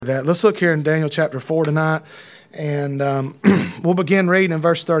That. Let's look here in Daniel chapter 4 tonight, and we'll begin reading in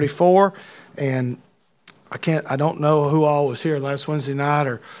verse 34. And I don't know who all was here last Wednesday night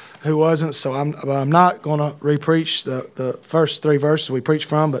or who wasn't, so I'm not going to re-preach the first three verses we preached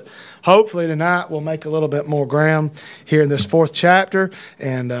from, but hopefully tonight we'll make a little bit more ground here in this fourth chapter.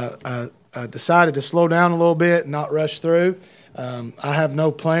 And I decided to slow down a little bit and not rush through. I have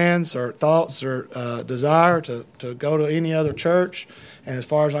no plans or thoughts or desire to go to any other church. And as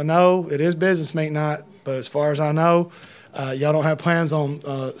far as I know, it is business meeting night, but as far as I know, y'all don't have plans on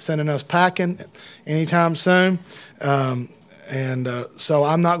sending us packing anytime soon. So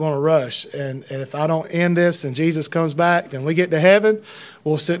I'm not going to rush. And if I don't end this and Jesus comes back, then we get to heaven,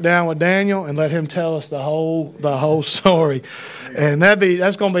 we'll sit down with Daniel and let him tell us the whole story. And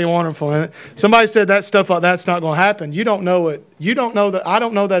that's going to be wonderful. And somebody said that stuff like that's not going to happen. You don't know it. You don't know that. I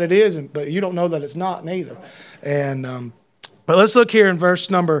don't know that it is, but you don't know that it's not neither. And but let's look here in verse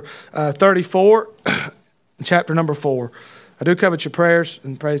number 34, chapter number 4. I do covet your prayers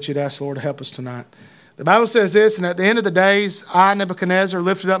and pray that you'd ask the Lord to help us tonight. The Bible says this, and at the end of the days, I, Nebuchadnezzar,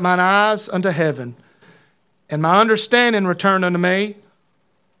 lifted up mine eyes unto heaven, and my understanding returned unto me.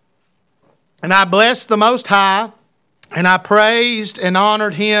 And I blessed the Most High, and I praised and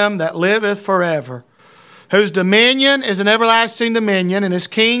honored him that liveth forever, whose dominion is an everlasting dominion, and his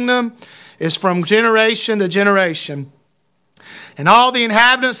kingdom is from generation to generation. And all the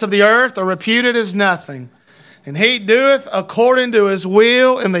inhabitants of the earth are reputed as nothing. And he doeth according to his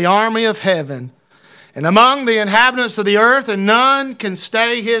will in the army of heaven. And among the inhabitants of the earth, and none can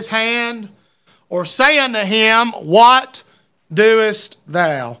stay his hand, or say unto him, What doest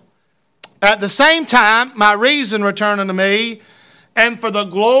thou? At the same time, my reason returned unto me, and for the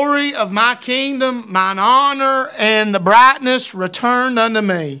glory of my kingdom, mine honor and the brightness returned unto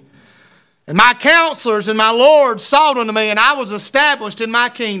me. And my counselors and my lords sought unto me, and I was established in my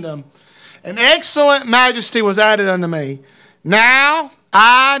kingdom. An excellent majesty was added unto me. Now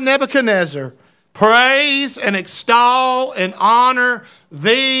I, Nebuchadnezzar, praise and extol and honor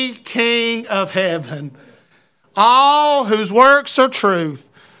the King of heaven, all whose works are truth,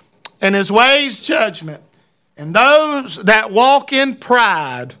 and his ways judgment, and those that walk in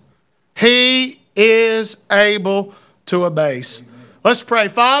pride, he is able to abase. Let's pray.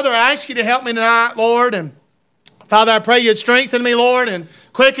 Father, I ask you to help me tonight, Lord. And Father, I pray you'd strengthen me, Lord, and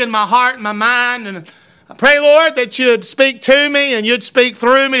quicken my heart and my mind. And I pray, Lord, that you'd speak to me and you'd speak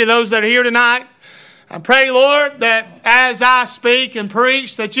through me to those that are here tonight. I pray, Lord, that as I speak and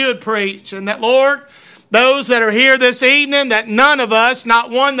preach, that you would preach. And that, Lord, those that are here this evening, that none of us, not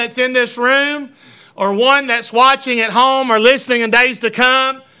one that's in this room or one that's watching at home or listening in days to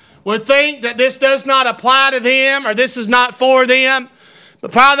come, would think that this does not apply to them or this is not for them.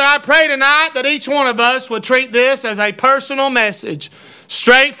 But Father, I pray tonight that each one of us would treat this as a personal message,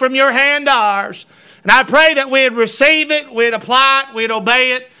 straight from your hand to ours. And I pray that we'd receive it, we'd apply it, we'd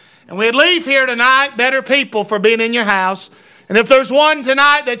obey it, and we'd leave here tonight better people for being in your house. And if there's one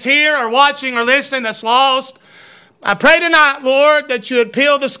tonight that's here or watching or listening that's lost, I pray tonight, Lord, that you would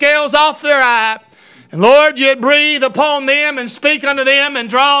peel the scales off their eye. And Lord, you'd breathe upon them and speak unto them and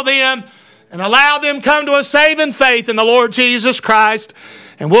draw them and allow them come to a saving faith in the Lord Jesus Christ.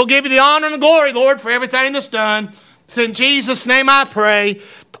 And we'll give you the honor and the glory, Lord, for everything that's done. It's in Jesus' name I pray.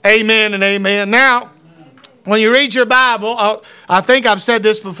 Amen and amen. Now, when you read your Bible, I think I've said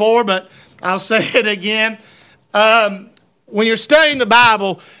this before, but I'll say it again. When you're studying the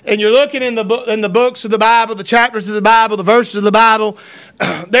Bible and you're looking in the books of the Bible, the chapters of the Bible, the verses of the Bible,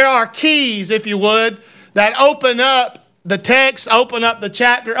 there are keys, if you would, that open up the text, open up the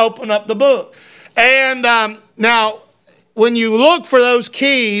chapter, open up the book. And now, when you look for those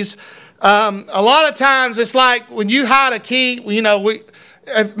keys, a lot of times it's like when you hide a key,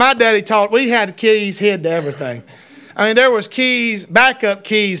 my daddy taught, we had keys hid to everything. I mean, there was keys, backup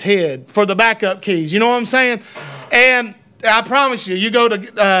keys hid for the backup keys. You know what I'm saying? And I promise you, you go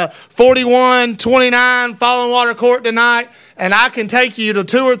to 4129 Fallen Water Court tonight, and I can take you to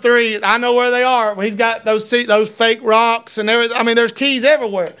 2 or 3. I know where they are. He's got those fake rocks and everything. I mean, there's keys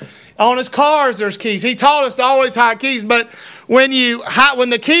everywhere. On his cars, there's keys. He taught us to always hide keys. But when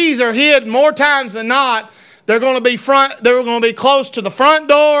the keys are hid, more times than not, they're going to be close to the front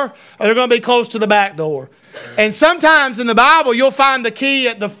door, or they're going to be close to the back door. And sometimes in the Bible, you'll find the key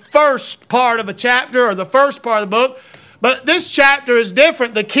at the first part of a chapter or the first part of the book. But this chapter is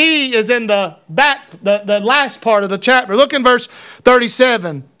different. The key is in the back, the last part of the chapter. Look in verse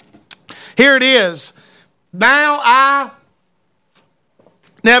 37. Here it is. Now I,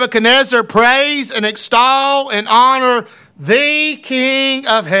 Nebuchadnezzar, praise and extol and honor the King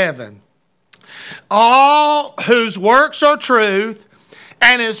of heaven, all whose works are truth,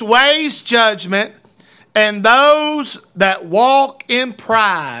 and his ways judgment, and those that walk in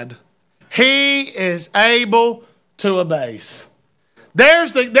pride, he is able to abase.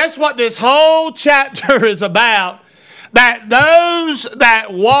 That's what this whole chapter is about, that those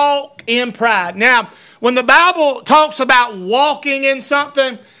that walk in pride. Now, when the Bible talks about walking in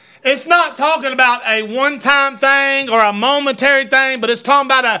something, it's not talking about a one-time thing or a momentary thing, but it's talking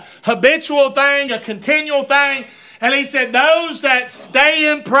about a habitual thing, a continual thing. And he said, those that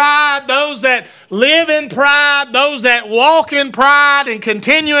stay in pride, those that live in pride, those that walk in pride and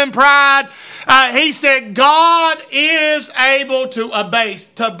continue in pride, he said, God is able to abase,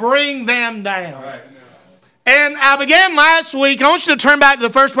 to bring them down. Right. And I began last week. I want you to turn back to the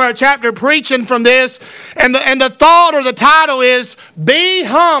first part of the chapter, preaching from this. And the thought or the title is, Be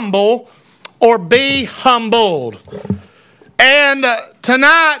Humble or Be Humbled. And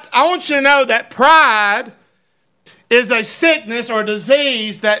tonight, I want you to know that pride is a sickness or a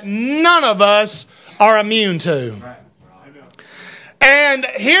disease that none of us are immune to. Right. And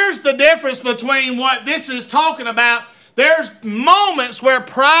here's the difference between what this is talking about. There's moments where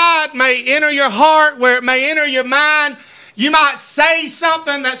pride may enter your heart, where it may enter your mind. You might say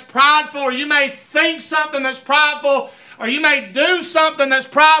something that's prideful, or you may think something that's prideful, or you may do something that's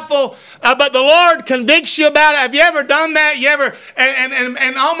prideful, but the Lord convicts you about it. Have you ever done that? You ever,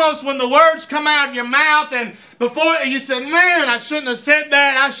 and almost when the words come out of your mouth, and before you said, man, I shouldn't have said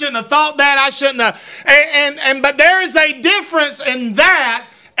that, I shouldn't have thought that, I shouldn't have, but there is a difference in that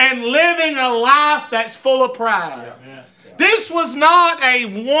and living a life that's full of pride. Yeah. This was not a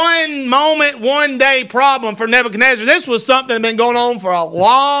one moment, one day problem for Nebuchadnezzar. This was something that had been going on for a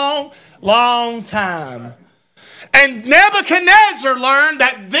long, long time. And Nebuchadnezzar learned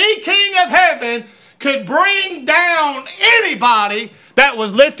that the King of Heaven could bring down anybody that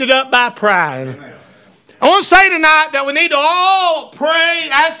was lifted up by pride. Amen. I want to say tonight that we need to all pray,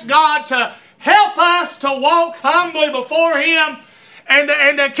 ask God to help us to walk humbly before Him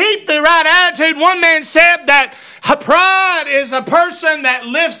and to keep the right attitude. One man said that pride is a person that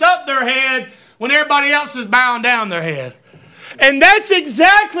lifts up their head when everybody else is bowing down their head. And that's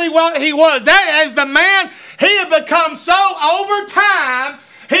exactly what he was. That as the man, he had become so over time,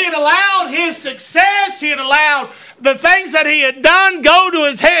 he had allowed his success, he had allowed the things that he had done go to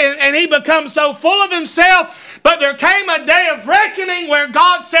his head, and he becomes so full of himself. But there came a day of reckoning where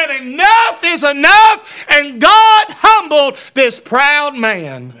God said, enough is enough, and God humbled this proud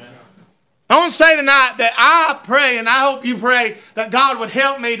man. I want to say tonight that I pray, and I hope you pray, that God would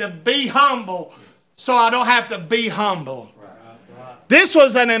help me to be humble so I don't have to be humble. This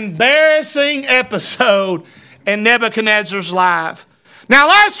was an embarrassing episode in Nebuchadnezzar's life. Now,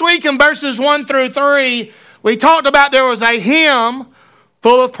 last week in verses 1 through 3, we talked about there was a hymn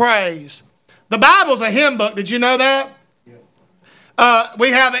full of praise. The Bible's a hymn book. Did you know that?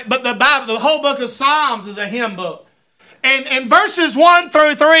 We have it, but the Bible, the whole book of Psalms is a hymn book. And in verses 1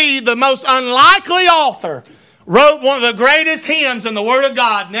 through 3, the most unlikely author wrote one of the greatest hymns in the Word of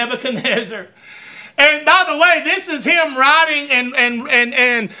God, Nebuchadnezzar. And by the way, this is him writing and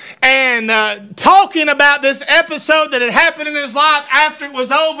talking about this episode that had happened in his life after it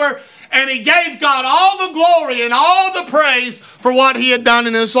was over. And he gave God all the glory and all the praise for what he had done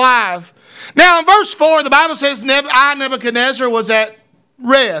in his life. Now in verse 4, the Bible says, I, Nebuchadnezzar, was at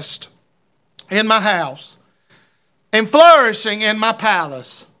rest in my house and flourishing in my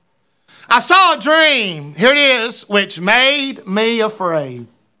palace. I saw a dream, here it is, which made me afraid.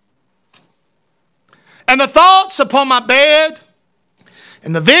 And the thoughts upon my bed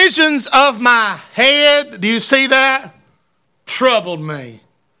and the visions of my head, do you see that? Troubled me.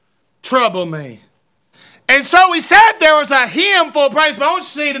 And so we said there was a hymn full of praise, but I want you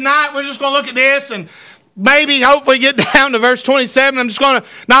to see tonight, we're just going to look at this and maybe hopefully get down to verse 27. I'm just going to,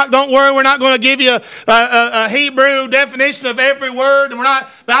 don't worry, we're not going to give you a Hebrew definition of every word. But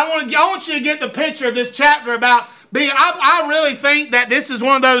I want you to get the picture of this chapter about I really think that this is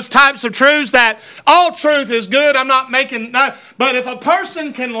one of those types of truths that all truth is good. I'm not making, but if a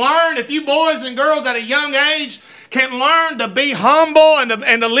person can learn, if you boys and girls at a young age can learn to be humble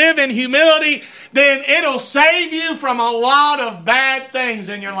and to live in humility, then it'll save you from a lot of bad things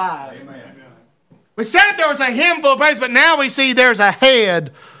in your life. Amen. We said there was a hymn full of praise, but now we see there's a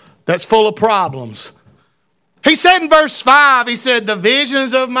head that's full of problems. He said in verse 5, he said, the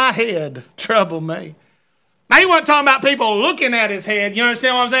visions of my head trouble me. Now, he wasn't talking about people looking at his head. You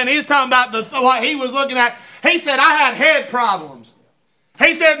understand what I'm saying? He's talking about what he was looking at. He said, I had head problems.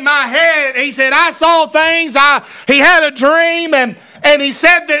 He said, my head, he said, I saw things. He had a dream, and he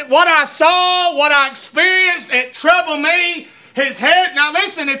said that what I saw, what I experienced, it troubled me. his head. Now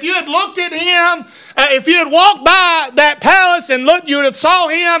listen, if you had looked at him, if you had walked by that palace and looked, you would have saw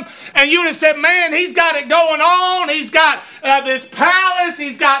him and you would have said, man, he's got it going on. He's got this palace.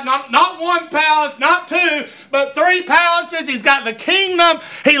 He's got not one palace, not two, but 3 palaces. He's got the kingdom.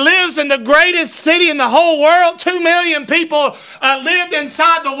 He lives in the greatest city in the whole world. 2 million people lived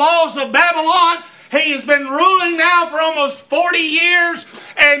inside the walls of Babylon. He has been ruling now for almost 40 years,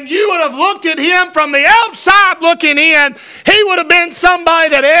 and you would have looked at him from the outside looking in. He would have been somebody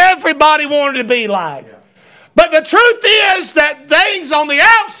that everybody wanted to be like. But the truth is that things on the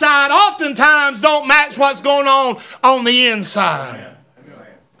outside oftentimes don't match what's going on the inside.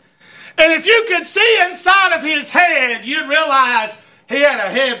 And if you could see inside of his head, you'd realize he had a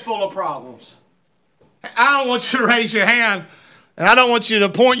head full of problems. I don't want you to raise your hand. And I don't want you to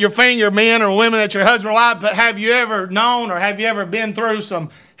point your finger, men or women, at your husband or wife, but have you ever known or have you ever been through some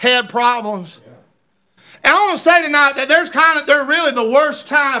head problems? Yeah. And I want to say tonight that they're really the worst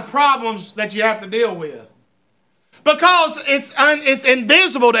kind of problems that you have to deal with. Because it's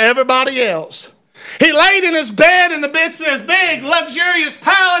invisible to everybody else. He laid in his bed in this big, luxurious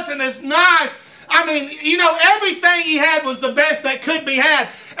palace and this nice, everything he had was the best that could be had.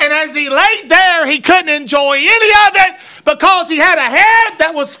 And as he laid there, he couldn't enjoy any of it because he had a head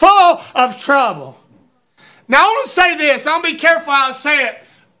that was full of trouble. Now, I want to say this. I'll be careful how I say it.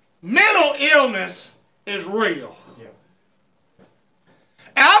 Mental illness is real.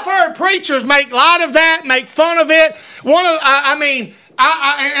 And I've heard preachers make light of that, make fun of it.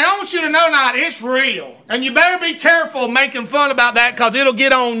 I want you to know tonight, it's real. And you better be careful making fun about that because it'll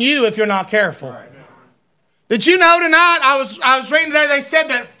get on you if you're not careful. Did you know tonight, I was reading today, they said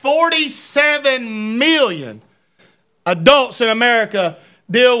that 47 million adults in America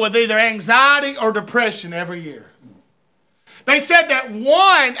deal with either anxiety or depression every year. They said that 1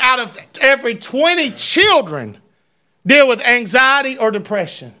 out of every 20 children deal with anxiety or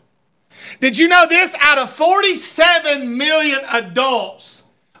depression. Did you know this? Out of 47 million adults,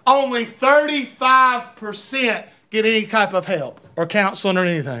 only 35% get any type of help or counseling or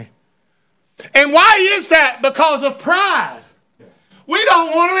anything. And why is that? Because of pride. We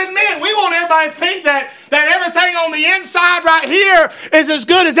don't want to admit. We want everybody to think that everything on the inside right here is as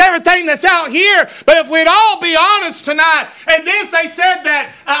good as everything that's out here. But if we'd all be honest tonight, and they said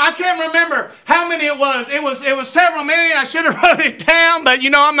that, I can't remember how many it was. It was several million. I should have wrote it down, but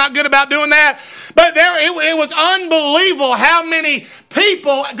I'm not good about doing that. But it was unbelievable how many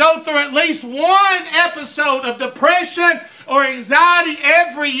people go through at least one episode of depression or anxiety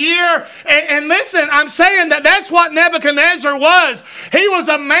every year. And listen, I'm saying that's what Nebuchadnezzar was. He was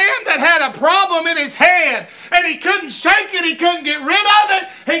a man that had a problem in his head, and he couldn't shake it. He couldn't get rid of it.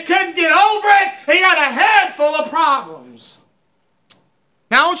 He couldn't get over it. He had a head full of problems.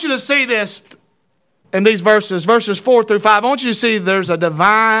 Now, I want you to see this in these verses 4 through 5. I want you to see there's a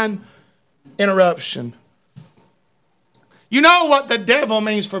divine interruption. You know what the devil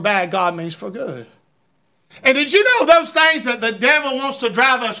means for bad, God means for good. And did you know those things that the devil wants to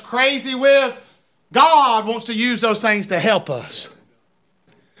drive us crazy with, God wants to use those things to help us.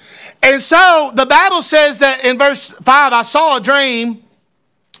 And so the Bible says that in verse 5, I saw a dream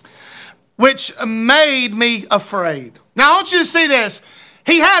which made me afraid. Now I want you to see this.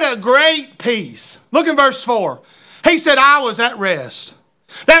 He had a great peace. Look in verse 4. He said, I was at rest.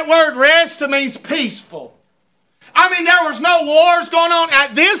 That word rest means peaceful. There was no wars going on.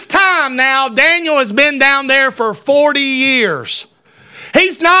 At this time now, Daniel has been down there for 40 years.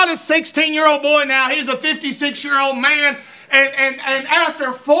 He's not a 16-year-old boy now. He's a 56-year-old man. And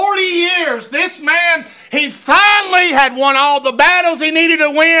after 40 years, this man, he finally had won all the battles he needed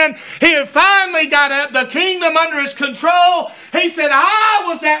to win. He had finally got the kingdom under his control. He said, I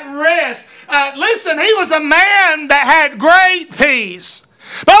was at rest. Listen, he was a man that had great peace.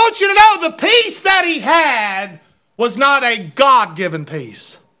 But I want you to know the peace that he had was not a God-given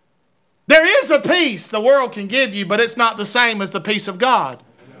peace. There is a peace the world can give you, but it's not the same as the peace of God.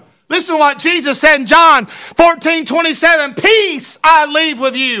 Listen to what Jesus said in John 14:27. Peace I leave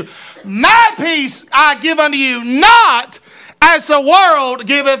with you. My peace I give unto you. Not as the world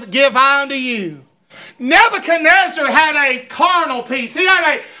giveth, give I unto you. Nebuchadnezzar had a carnal peace. He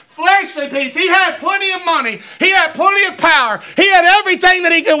had a fleshly peace. He had plenty of money. He had plenty of power. He had everything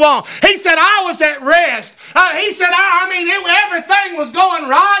that he could want. He said, I was at rest. He said, everything was going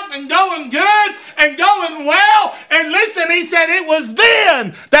right and going good and going well. And listen, he said, it was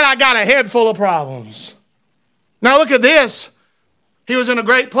then that I got a head full of problems. Now look at this. He was in a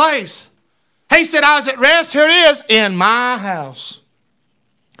great place. He said, I was at rest. Here it is, in my house.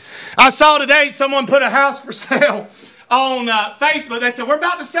 I saw today someone put a house for sale on Facebook. They said, we're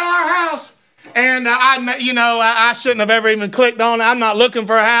about to sell our house. And I shouldn't have ever even clicked on it. I'm not looking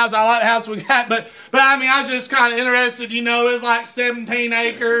for a house. I like the house we got. But I mean, I was just kind of interested. It was like 17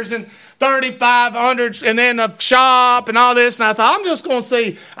 acres and 3,500 and then a shop and all this. And I thought, I'm just going to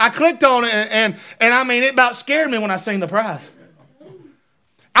see. I clicked on it and I mean, it about scared me when I seen the price.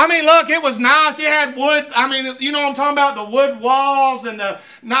 I mean, look, it was nice. It had wood. I mean, you know what I'm talking about? The wood walls and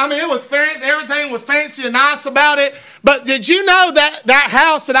it was fancy. Everything was fancy and nice about it. But did you know that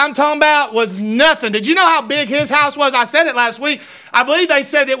house that I'm talking about was nothing? Did you know how big his house was? I said it last week. I believe they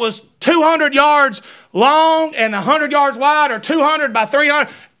said it was 200 yards long and 100 yards wide, or 200 by 300.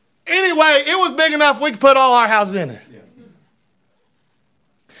 Anyway, it was big enough we could put all our houses in it.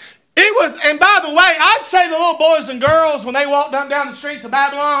 It was, and by the way, I'd say the little boys and girls, when they walked down the streets of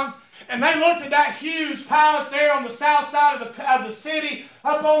Babylon, and they looked at that huge palace there on the south side of the city,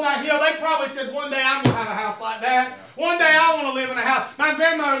 up on that hill, they probably said, one day I'm going to have a house like that. One day I want to live in a house. My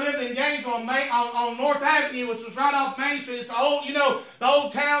grandmother lived in Gainesville on North Avenue, which was right off Main Street. It's the old, the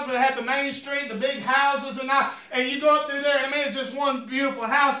old towns where they had the Main Street, the big houses, and you go up through there, and man, it's just one beautiful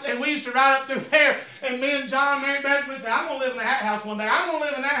house. And we used to ride up through there, and me and John, Mary Beth, would say, I'm going to live in that house one day. I'm going to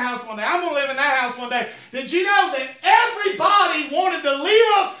live in that house one day. I'm going to live in that house one day. Did you know that everybody wanted to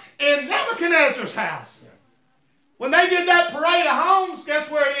live in Nebuchadnezzar's house? When they did that parade of homes,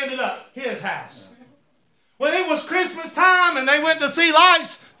 guess where it ended up? His house. When it was Christmas time and they went to see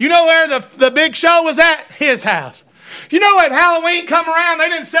lights, you know where the big show was at? His house. You know, at Halloween come around, they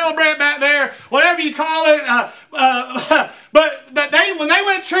didn't celebrate back there, whatever you call it. But when they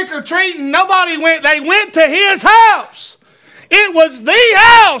went trick-or-treating, nobody went. They went to his house. It was the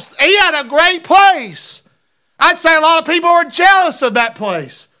house. He had a great place. I'd say a lot of people were jealous of that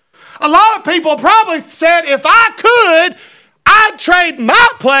place. A lot of people probably said, if I could, I'd trade my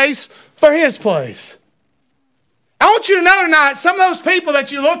place for his place. I want you to know tonight, some of those people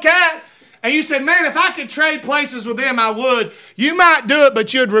that you look at and you said, man, if I could trade places with them, I would. You might do it,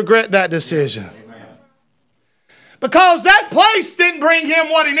 but you'd regret that decision. Amen. Because that place didn't bring him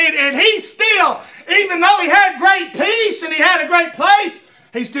what he needed. And he still, even though he had great peace and he had a great place,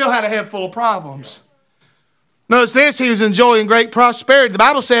 he still had a head full of problems. Notice this, he was enjoying great prosperity. The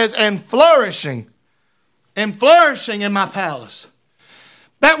Bible says, and flourishing in my palace.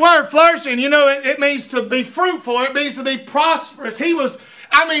 That word flourishing, it means to be fruitful. It means to be prosperous. Everything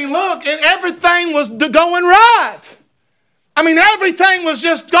was going right. Everything was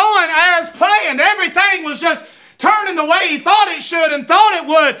just going as planned. Everything was just turning the way he thought it should and thought it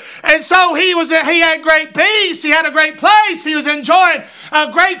would. And so he had great peace. He had a great place. He was enjoying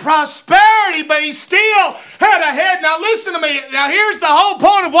a great prosperity, but he still had a head. Now listen to me. Now here's the whole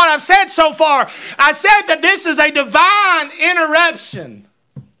point of what I've said so far. I said that this is a divine interruption.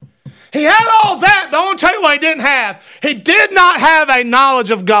 He had all that, but I want to tell you what he didn't have. He did not have a knowledge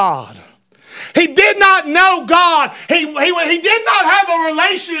of God. He did not know God. He did not have a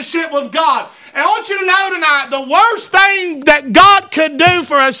relationship with God. And I want you to know tonight, the worst thing that God could do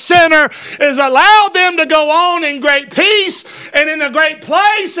for a sinner is allow them to go on in great peace and in a great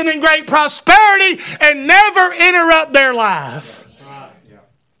place and in great prosperity and never interrupt their life.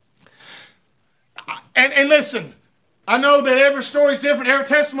 And listen, I know that every story is different, every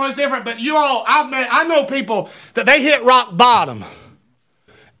testimony is different, but I know people that they hit rock bottom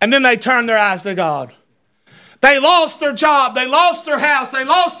and then they turn their eyes to God. They lost their job, they lost their house, they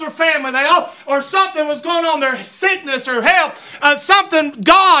lost their family, or something was going on, their sickness or health, something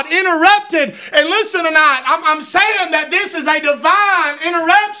God interrupted. And listen tonight, I'm saying that this is a divine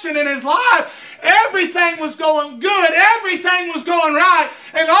interruption in his life. Everything was going good. Everything was going right.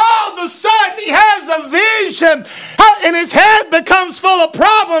 And all of a sudden he has a vision and his head becomes full of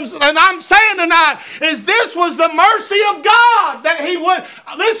problems. And I'm saying tonight is this was the mercy of God that he would.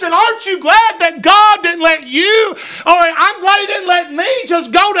 Listen, aren't you glad that God didn't let you, or I'm glad he didn't let me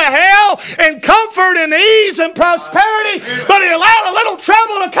just go to hell in comfort and ease and prosperity, but he allowed a little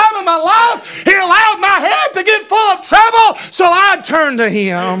trouble to come in my life. He allowed my head to get full of trouble so I turned to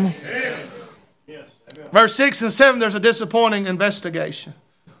him. Amen. Verse 6 and 7, there's a disappointing investigation.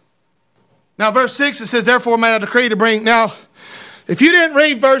 Now, verse 6, it says, therefore may I decree to bring. Now, if you didn't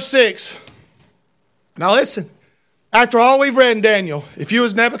read verse 6, now listen. After all we've read in Daniel, if you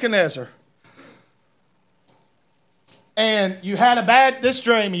was Nebuchadnezzar, and you had this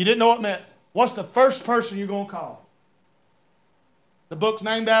dream, and you didn't know what it meant, what's the first person you're going to call? The book's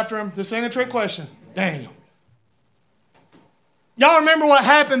named after him. This ain't a trick question. Daniel. Y'all remember what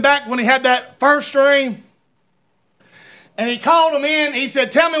happened back when he had that first dream? And he called them in. He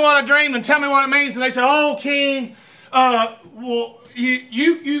said, tell me what I dreamed and tell me what it means. And they said, oh, king, well,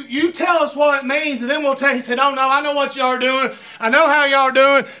 you tell us what it means, and then we'll tell you. He said, oh, no, I know what y'all are doing. I know how y'all are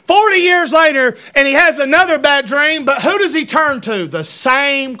doing. 40 years later, and he has another bad dream, but who does he turn to? The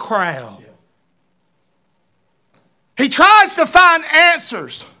same crowd. He tries to find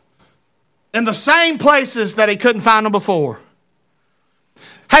answers in the same places that he couldn't find them before.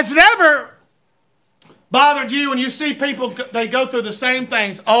 Has it ever bothered you when you see people, they go through the same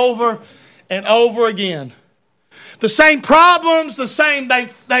things over and over again? The same problems, the same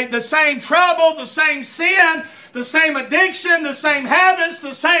trouble, the same sin, the same addiction, the same habits,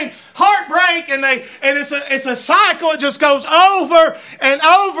 the same heartbreak, and it's a cycle. It just goes over and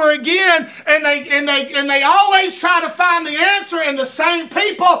over again, and they always try to find the answer in the same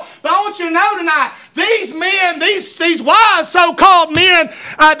people. But I want you to know tonight, these men, these wise so-called men,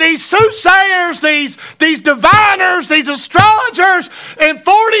 these soothsayers, these diviners, these astrologers, and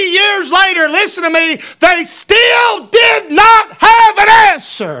 40 years later, listen to me, they still did not have an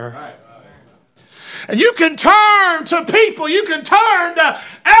answer. Right. And you can turn to people, you can turn to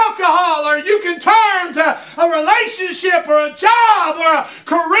alcohol, or you can turn to a relationship or a job or a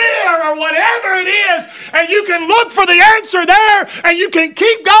career or whatever it is, and you can look for the answer there, and you can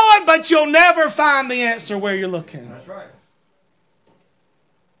keep going, but you'll never find the answer where you're looking. That's right.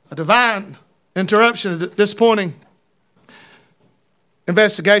 A divine interruption, a disappointing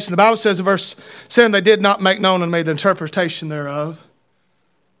investigation. The Bible says in verse 7, they did not make known unto me the interpretation thereof.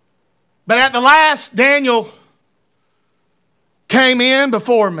 But at the last, Daniel came in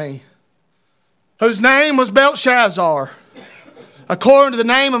before me, whose name was Belshazzar, according to the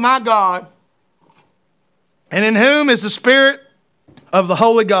name of my God, and in whom is the spirit of the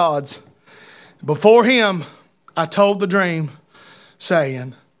holy gods. Before him I told the dream,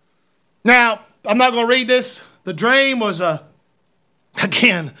 saying. Now, I'm not going to read this. The dream was it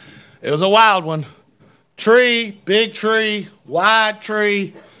was a wild one. Tree, big tree, wide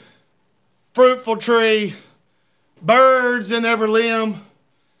tree, fruitful tree, birds in every limb,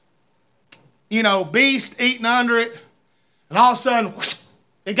 beast eating under it. And all of a sudden, whoosh,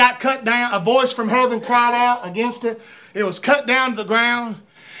 it got cut down. A voice from heaven cried out against it. It was cut down to the ground.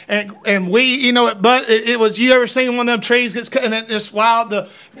 And we, it was, you ever seen one of them trees gets cut and it just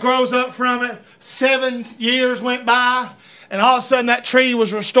grows up from it. 7 years went by. And all of a sudden that tree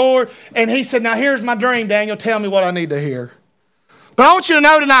was restored. And he said, now here's my dream, Daniel. Tell me what I need to hear. But I want you to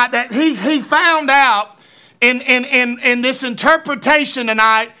know tonight that he found out in this interpretation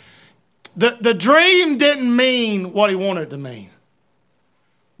tonight, the dream didn't mean what he wanted it to mean.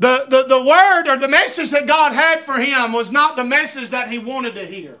 The word or the message that God had for him was not the message that he wanted to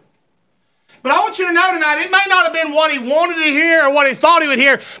hear. But I want you to know tonight, it may not have been what he wanted to hear or what he thought he would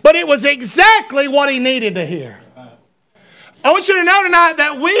hear, but it was exactly what he needed to hear. I want you to know tonight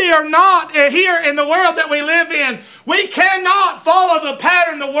that we are not here in the world that we live in. We cannot follow the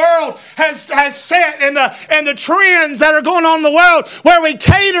pattern the world has set and the trends that are going on in the world, where we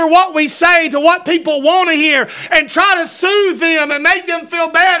cater what we say to what people want to hear and try to soothe them and make them feel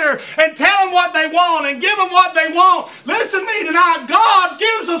better and tell them what they want and give them what they want. Listen to me tonight. God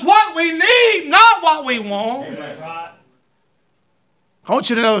gives us what we need, not what we want. Amen. I want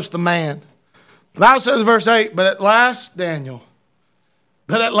you to notice the man. The Bible says in verse 8, but at last Daniel.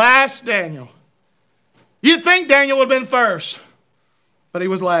 You'd think Daniel would have been first, but he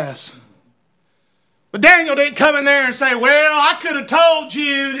was last. But Daniel didn't come in there and say, well, I could have told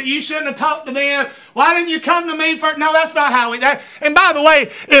you that you shouldn't have talked to them. Why didn't you come to me first? No, that's not how and by the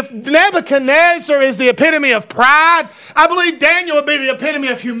way, if Nebuchadnezzar is the epitome of pride, I believe Daniel would be the epitome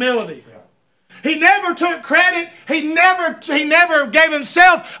of humility. He never took credit. He never gave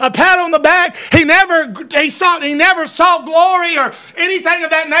himself a pat on the back. He never sought glory or anything of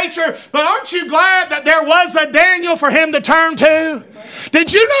that nature. But aren't you glad that there was a Daniel for him to turn to?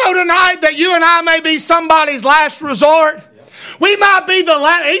 Did you know tonight that you and I may be somebody's last resort? We might be the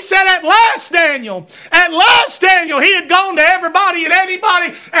last. He said at last Daniel, he had gone to everybody and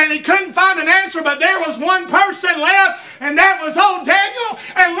anybody and he couldn't find an answer, but there was one person left, and that was old Daniel.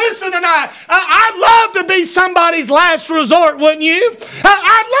 And listen tonight, I'd love to be somebody's last resort, wouldn't you?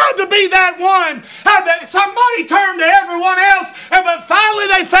 I'd love to be that one that somebody turned to everyone else, but finally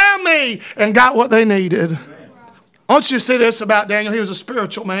they found me and got what they needed. I want you to see this about Daniel. He was a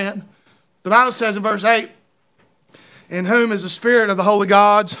spiritual man. The Bible says in verse 8, in whom is the spirit of the holy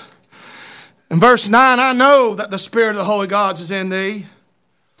gods. In verse 9, I know that the spirit of the holy gods is in thee.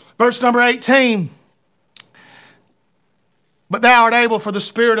 Verse number 18, but thou art able, for the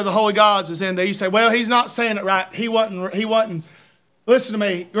spirit of the holy gods is in thee. You say, well, he's not saying it right. He wasn't. Listen to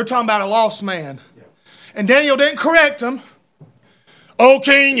me. You're talking about a lost man. And Daniel didn't correct him "Oh,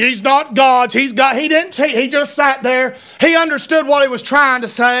 king, he's not God's. He just sat there. He understood what he was trying to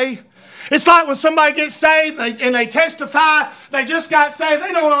say." It's like when somebody gets saved and they testify, they just got saved.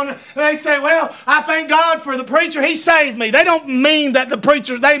 They say, "Well, I thank God for the preacher. He saved me." They don't mean that the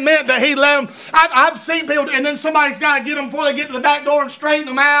preacher, they meant that he let them. I've seen people, and then somebody's got to get them before they get to the back door and straighten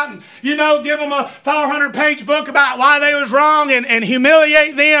them out and, give them a 400-page book about why they was wrong and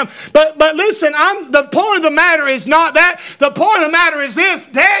humiliate them. But listen, the point of the matter is not that. The point of the matter is this: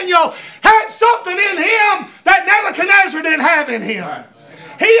 Daniel had something in him that Nebuchadnezzar didn't have in him.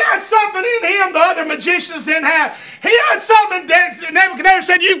 He had something in him the other magicians didn't have. He had something that Nebuchadnezzar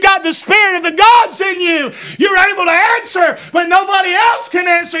said, "You've got the spirit of the gods in you. You're able to answer when nobody else can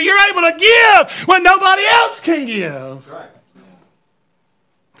answer. You're able to give when nobody else can give." That's right.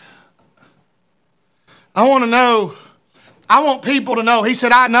 I want people to know. He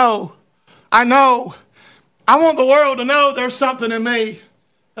said, I know. I want the world to know there's something in me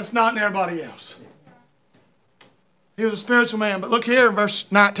that's not in everybody else. He was a spiritual man. But look here in verse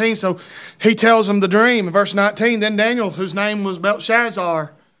 19. So he tells him the dream. In verse 19, then Daniel, whose name was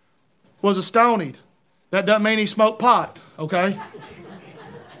Belshazzar, was astonied. That doesn't mean he smoked pot, okay?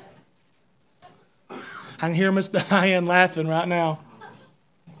 I can hear Miss Diane laughing right now.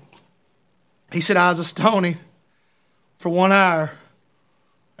 He said, "I was astonied for 1 hour."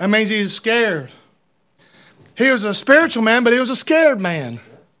 That means he was scared. He was a spiritual man, but he was a scared man.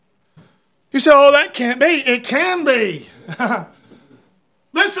 You say, "Oh, that can't be." It can be.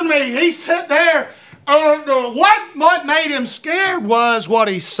 Listen to me. He sat there. What made him scared was what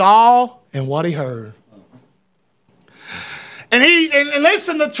he saw and what he heard. And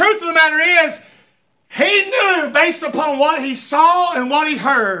listen, the truth of the matter is, he knew based upon what he saw and what he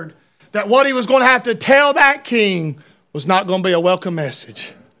heard that what he was going to have to tell that king was not going to be a welcome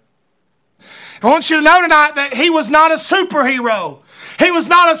message. I want you to know tonight that he was not a superhero. He was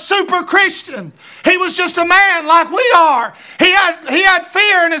not a super Christian. He was just a man like we are. He had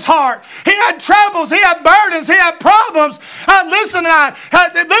fear in his heart. He had troubles. He had burdens. He had problems. Listen,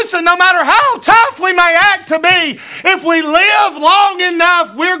 no matter how tough we may act to be, if we live long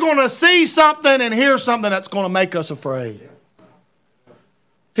enough, we're going to see something and hear something that's going to make us afraid.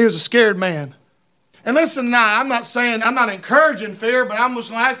 He was a scared man. And listen now, I'm not encouraging fear, but I'm just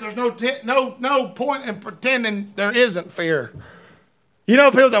going to ask, there's no point in pretending there isn't fear.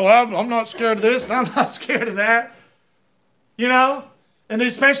 People say, "Well, I'm not scared of this, and I'm not scared of that." And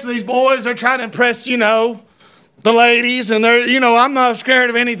especially these boys, they're trying to impress, the ladies, and they're, "I'm not scared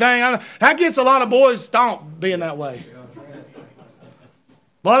of anything." That gets a lot of boys stomped being that way.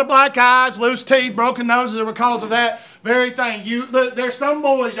 A lot of black eyes, loose teeth, broken noses are because of that very thing. There's some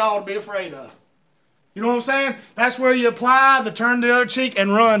boys y'all ought to be afraid of. You know what I'm saying? That's where you apply the turn the other cheek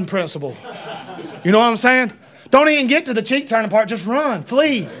and run principle. You know what I'm saying? Don't even get to the cheek turning part. Just run.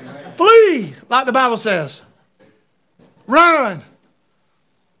 Flee. Flee, like the Bible says. Run.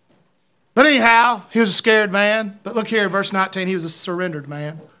 But anyhow, he was a scared man. But look here, verse 19, he was a surrendered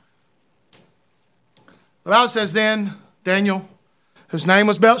man. The Bible says then, Daniel, whose name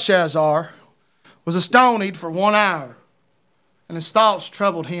was Belshazzar, was astonied for 1 hour, and his thoughts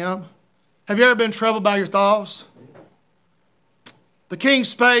troubled him. Have you ever been troubled by your thoughts? The king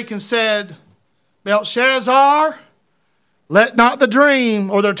spake and said, "Belshazzar, let not the dream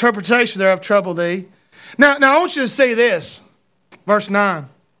or the interpretation thereof trouble thee." Now I want you to see this. Verse 9.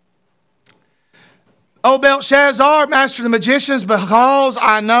 "O Belshazzar, master of the magicians, because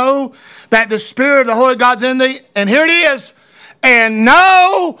I know that the spirit of the holy God's in thee." And here it is. "And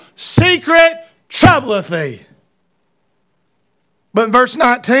no secret troubleth thee." But in verse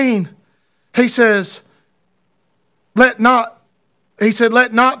 19, he says, let not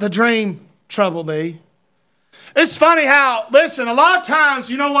the dream trouble thee. It's funny how, listen, a lot of times,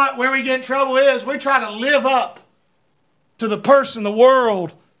 you know what, where we get in trouble is we try to live up to the person the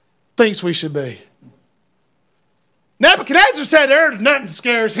world thinks we should be. Nebuchadnezzar said there's nothing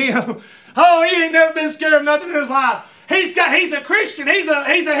scares him. Oh, he ain't never been scared of nothing in his life. He's a Christian. He's a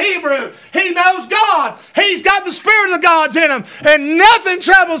Hebrew. He knows God. He's got the spirit of the gods in him. And nothing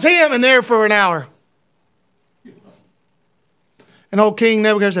troubles him. And there for an hour. And old King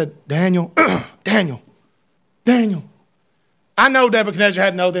Nebuchadnezzar said, Daniel, Daniel. I know Nebuchadnezzar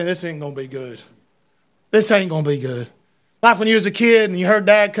had to know that this ain't going to be good. This ain't going to be good. Like when you was a kid and you heard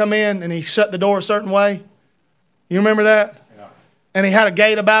Dad come in and he shut the door a certain way. You remember that? Yeah. And he had a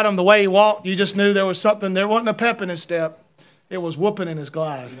gait about him, the way he walked. You just knew there was something. There wasn't a pep in his step. It was whooping in his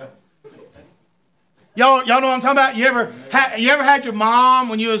glide. Y'all know what I'm talking about? You ever had your mom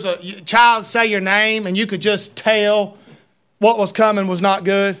when you was a child say your name and you could just tell what was coming was not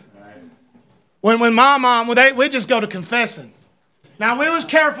good? When my mom, we'd just go to confessing. Now, we was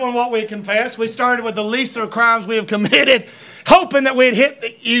careful in what we confessed. We started with the lesser crimes we have committed, hoping that we'd hit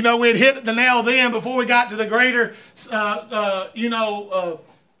the nail then before we got to the greater,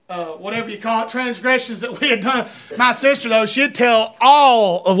 whatever you call it, transgressions that we had done. My sister, though, she'd tell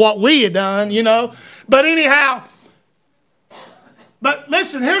all of what we had done, But anyhow, but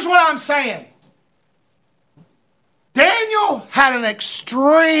listen, here's what I'm saying. Daniel had an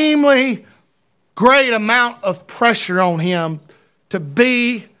extremely great amount of pressure on him to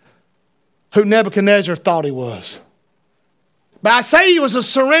be who Nebuchadnezzar thought he was. But I say he was a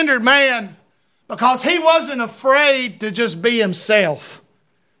surrendered man because he wasn't afraid to just be himself,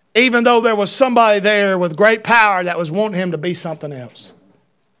 even though there was somebody there with great power that was wanting him to be something else.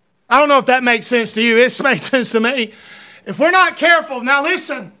 I don't know if that makes sense to you. It makes sense to me. If we're not careful, now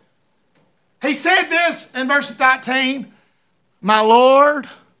listen, he said this in verse 19, my Lord,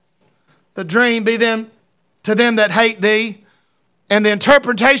 the dream be to them that hate thee, and the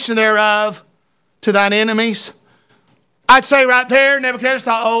interpretation thereof to thine enemies. I'd say right there, Nebuchadnezzar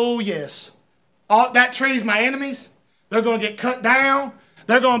thought, oh yes, that tree's my enemies. They're going to get cut down.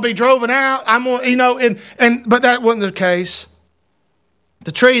 They're going to be driven out. But that wasn't the case.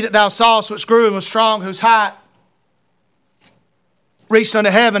 The tree that thou sawest, which grew and was strong, whose height reached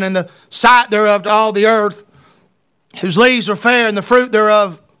unto heaven, and the sight thereof to all the earth, whose leaves were fair, and the fruit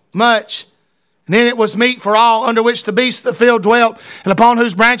thereof much. And in it was meat for all, under which the beasts of the field dwelt, and upon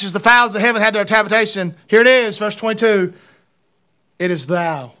whose branches the fowls of heaven had their habitation. Here it is, verse 22. It is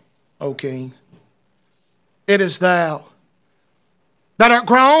thou, O King. It is thou that art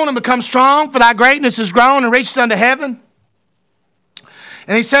grown and become strong, for thy greatness is grown and reaches unto heaven.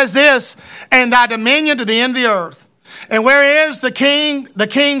 And he says this, and thy dominion to the end of the earth. And where is the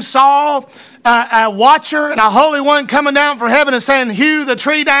king saw a watcher and a holy one coming down from heaven and saying, hew the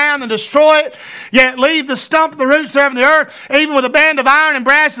tree down and destroy it, yet leave the stump of the roots thereof in the earth, even with a band of iron and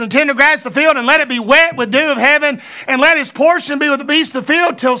brass and the tender grass of the field, and let it be wet with dew of heaven, and let his portion be with the beasts of the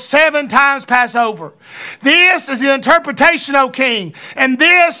field till 7 times pass over. This is the interpretation, O king, and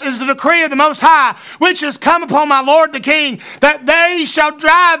this is the decree of the Most High, which is come upon my Lord the king, that they shall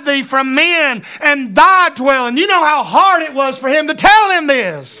drive thee from men and thy dwelling. You know how hard it was for him to tell him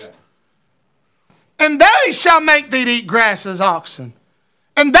this. And they shall make thee to eat grass as oxen.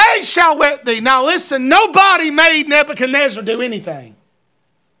 And they shall wet thee. Now listen, nobody made Nebuchadnezzar do anything.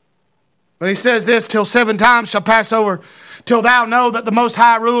 But he says this, till 7 times shall pass over, till thou know that the Most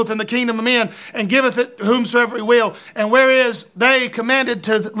High ruleth in the kingdom of men, and giveth it whomsoever he will. And whereas they commanded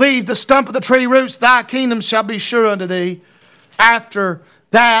to leave the stump of the tree roots, thy kingdom shall be sure unto thee. After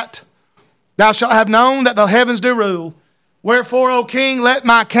that, thou shalt have known that the heavens do rule. Wherefore, O king, let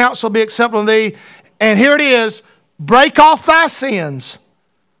my counsel be acceptable unto thee. And here it is, break off thy sins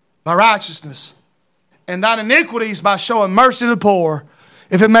by righteousness, and thine iniquities by showing mercy to the poor,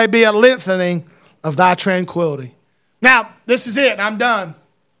 if it may be a lengthening of thy tranquility. Now, this is it. I'm done.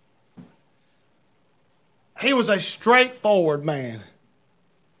 He was a straightforward man.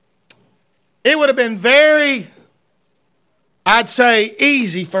 It would have been very, I'd say,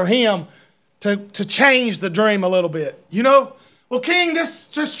 easy for him to change the dream a little bit. Well, king, this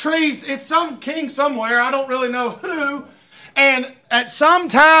tree's, it's some king somewhere. I don't really know who. And at some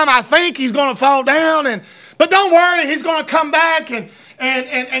time, I think he's going to fall down. But don't worry, he's going to come back.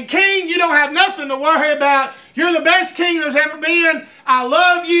 And king, you don't have nothing to worry about. You're the best king there's ever been. I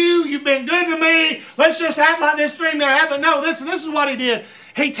love you. You've been good to me. Let's just act like this dream never happened. No, listen, this is what he did.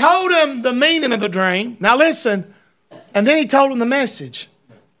 He told him the meaning of the dream. Now listen. And then he told him the message.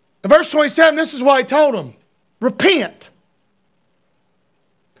 In verse 27, this is what he told him. Repent.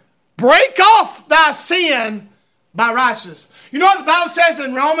 Break off thy sin by righteousness. You know what the Bible says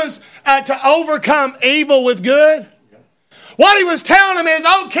in Romans? To overcome evil with good. What he was telling him is,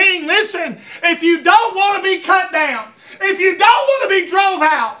 oh king, listen, if you don't want to be cut down, if you don't want to be drove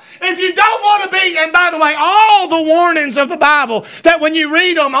out, if you don't want to be, and by the way, all the warnings of the Bible, that when you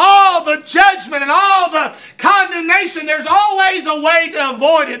read them, all the judgment and all the condemnation, there's always a way to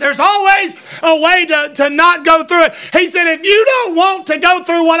avoid it. There's always a way to not go through it. He said, if you don't want to go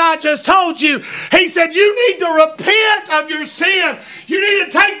through what I just told you, he said, you need to repent of your sin. You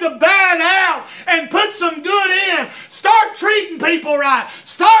need to take the bad out and put some good in. Start treating people right.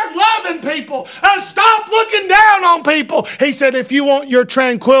 Start loving people. Stop looking down on people. He said, if you want your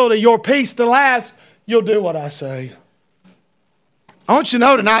tranquility, your peace to last, you'll do what I say. I want you to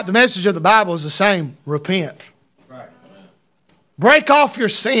know tonight the message of the Bible is the same. Repent. Right. Break off your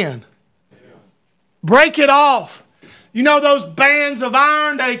sin. Break it off. You know those bands of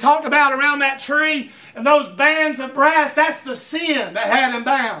iron they talked about around that tree, and those bands of brass, that's the sin that had him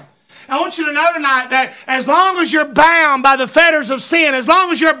bound. I want you to know tonight that as long as you're bound by the fetters of sin, as long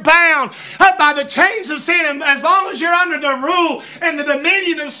as you're bound by the chains of sin, and as long as you're under the rule and the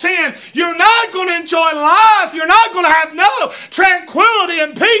dominion of sin, you're not going to enjoy life. You're not going to have no tranquility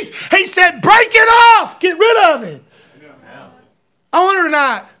and peace. He said, break it off. Get rid of it. I wonder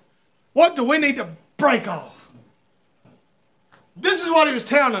tonight, what do we need to break off? This is what he was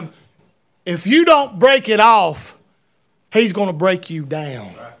telling them. If you don't break it off, he's going to break you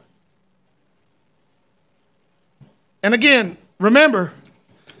down. And again, remember,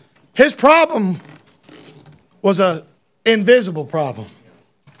 his problem was an invisible problem.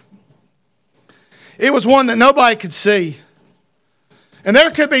 It was one that nobody could see. And there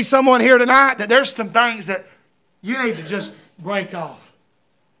could be someone here tonight that there's some things that you need to just break off.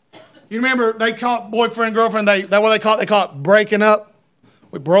 You remember they call it boyfriend, girlfriend, what they call it breaking up.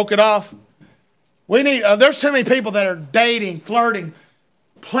 We broke it off. We need. There's too many people that are dating, flirting,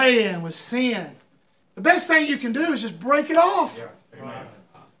 playing with sin. The best thing you can do is just break it off. Yeah.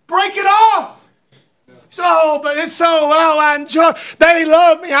 Break it off. But it's I enjoy. They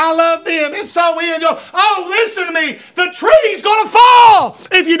love me. I love them. It's so we enjoy. Oh, listen to me. The tree's going to fall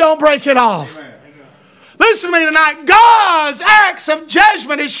if you don't break it off. Amen. Listen to me tonight. God's axe of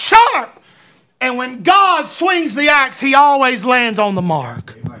judgment is sharp. And when God swings the axe, he always lands on the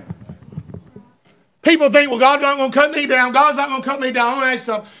mark. Amen. People think, well, God's not going to cut me down. God's not going to cut me down. I want to ask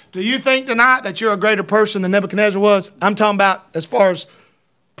you something. Do you think tonight that you're a greater person than Nebuchadnezzar was? I'm talking about as far as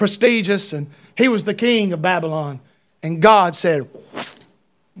prestigious. And he was the king of Babylon. And God said,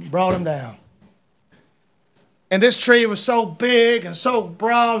 brought him down. And this tree was so big and so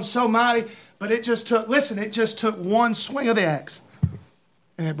broad and so mighty. But it just took one swing of the axe.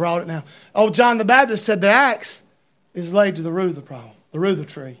 And it brought it down. Oh, John the Baptist said the axe is laid to the root of the problem, the root of the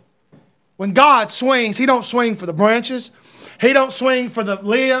tree. When God swings, he don't swing for the branches. He don't swing for the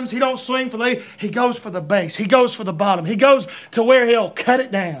limbs. He don't swing for the... He goes for the base. He goes for the bottom. He goes to where he'll cut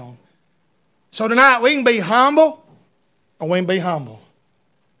it down. So tonight, we can be humble or we can be humble.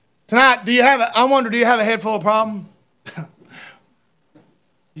 Tonight, do you have a head full of problems?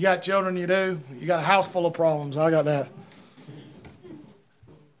 You got children, you do. You got a house full of problems. I got that.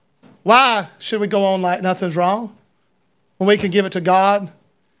 Why should we go on like nothing's wrong when we can give it to God?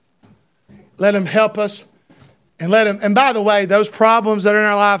 Let him help us. And by the way, those problems that are in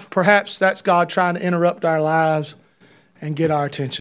our life, perhaps that's God trying to interrupt our lives and get our attention.